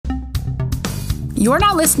you're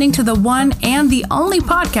now listening to the one and the only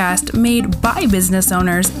podcast made by business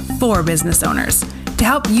owners for business owners to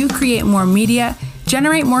help you create more media,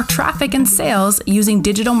 generate more traffic and sales using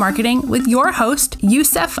digital marketing with your host,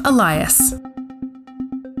 Youssef Elias.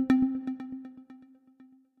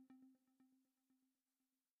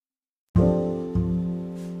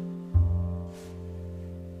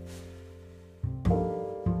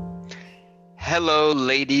 Hello,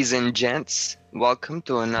 ladies and gents. Welcome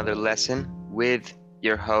to another lesson with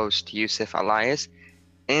your host, Youssef Elias.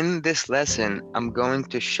 In this lesson, I'm going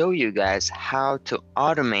to show you guys how to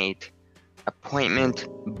automate appointment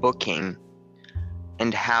booking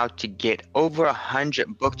and how to get over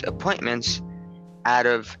 100 booked appointments out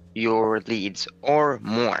of your leads or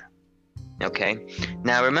more. Okay,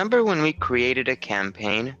 now remember when we created a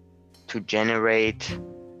campaign to generate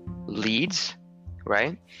leads,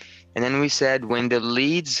 right? And then we said when the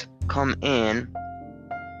leads come in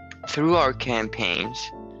through our campaigns,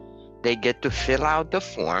 they get to fill out the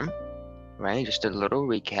form, right? Just a little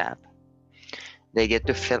recap. They get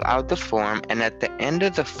to fill out the form, and at the end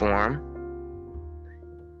of the form,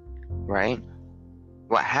 right,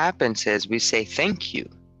 what happens is we say thank you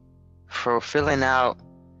for filling out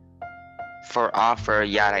for offer,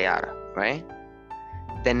 yada yada, right?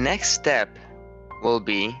 The next step will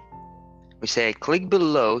be we say click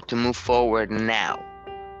below to move forward now.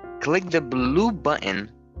 Click the blue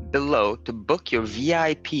button below to book your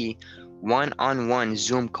VIP one-on-one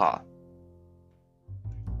Zoom call.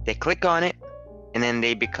 They click on it and then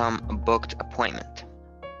they become a booked appointment.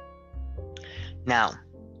 Now,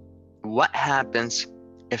 what happens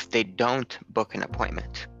if they don't book an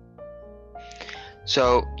appointment?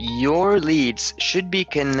 So your leads should be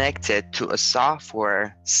connected to a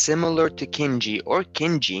software similar to Kinji or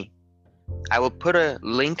Kinji. I will put a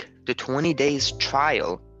link to 20 days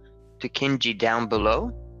trial to Kinji down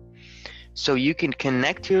below so you can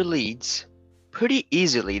connect your leads pretty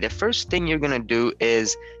easily. The first thing you're going to do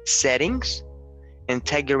is settings,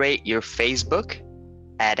 integrate your Facebook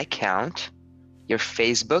ad account, your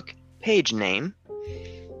Facebook page name,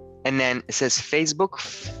 and then it says Facebook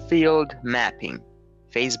field mapping,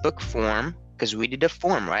 Facebook form, because we did a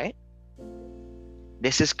form, right?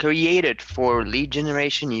 This is created for lead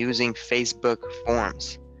generation using Facebook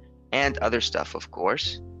forms and other stuff, of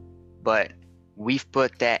course, but we've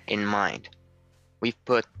put that in mind. We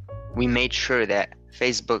made sure that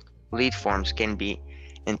Facebook lead forms can be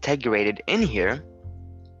integrated in here.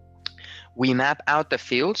 We map out the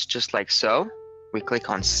fields just like so. We click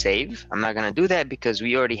on save. I'm not going to do that because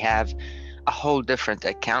we already have a whole different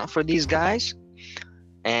account for these guys.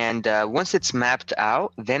 And once it's mapped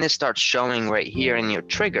out, then it starts showing right here in your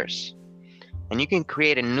triggers. And you can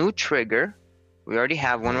create a new trigger. We already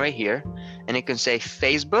have one right here. And it can say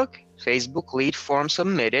Facebook lead form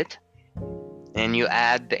submitted. And you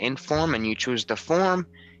add the inform and you choose the form.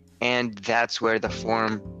 And that's where the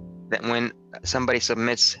form, that when somebody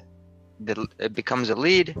submits, it becomes a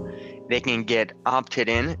lead, they can get opted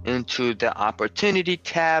into the opportunity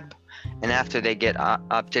tab. And after they get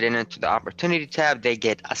opted into the opportunity tab, they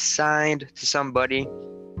get assigned to somebody.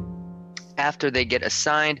 After they get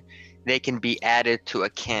assigned, they can be added to a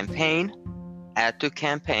campaign, add to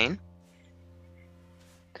campaign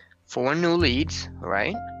for new leads,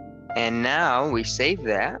 right? And now we save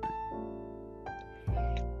that.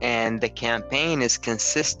 And the campaign is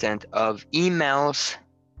consistent of emails,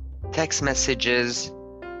 text messages,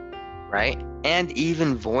 right? And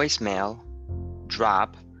even voicemail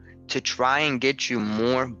drop to try and get you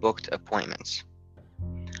more booked appointments.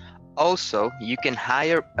 Also, you can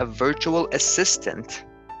hire a virtual assistant.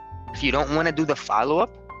 If you don't want to do the follow-up,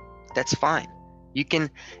 that's fine. You can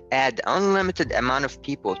add unlimited amount of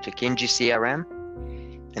people to Kinji CRM,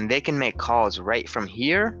 and they can make calls right from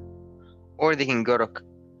here, or they can go to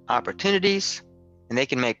opportunities, and they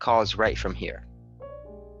can make calls right from here.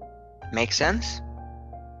 Make sense?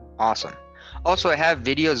 Awesome. Also, I have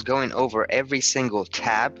videos going over every single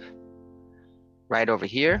tab right over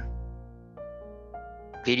here.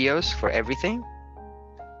 Videos for everything.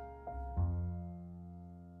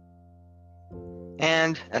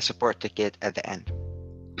 And a support ticket at the end.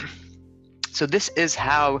 So this is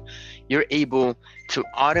how you're able to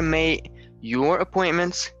automate your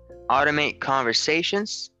appointments, automate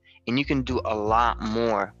conversations, and you can do a lot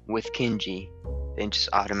more with Kinji than just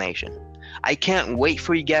automation. I can't wait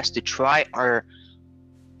for you guys to try our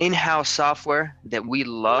in-house software that we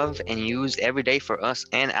love and use every day for us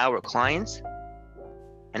and our clients.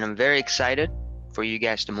 And I'm very excited for you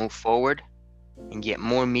guys to move forward and get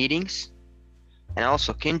more meetings. And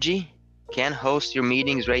also Kinji can host your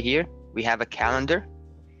meetings right here. We have a calendar,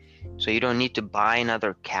 so you don't need to buy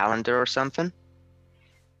another calendar or something.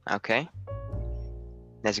 Okay?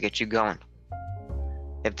 Let's get you going.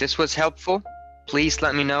 If this was helpful, please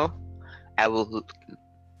let me know. I will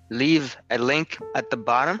leave a link at the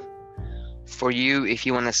bottom for you if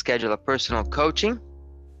you want to schedule a personal coaching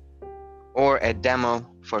or a demo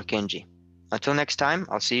for Kenji. Until next time,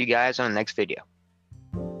 I'll see you guys on the next video.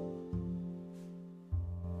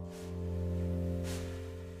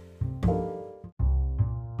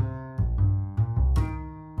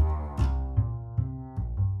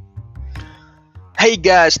 Hey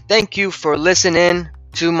guys, thank you for listening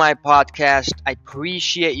to my podcast. I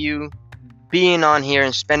appreciate you being on here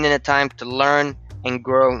and spending the time to learn and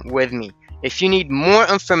grow with me. If you need more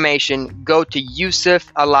information, go to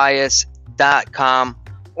yusufalias.com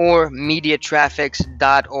or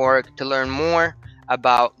mediatraffics.org to learn more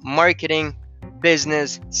about marketing,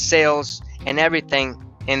 business, sales, and everything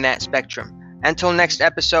in that spectrum. Until next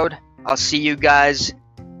episode, I'll see you guys,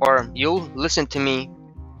 or you'll listen to me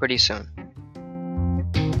pretty soon.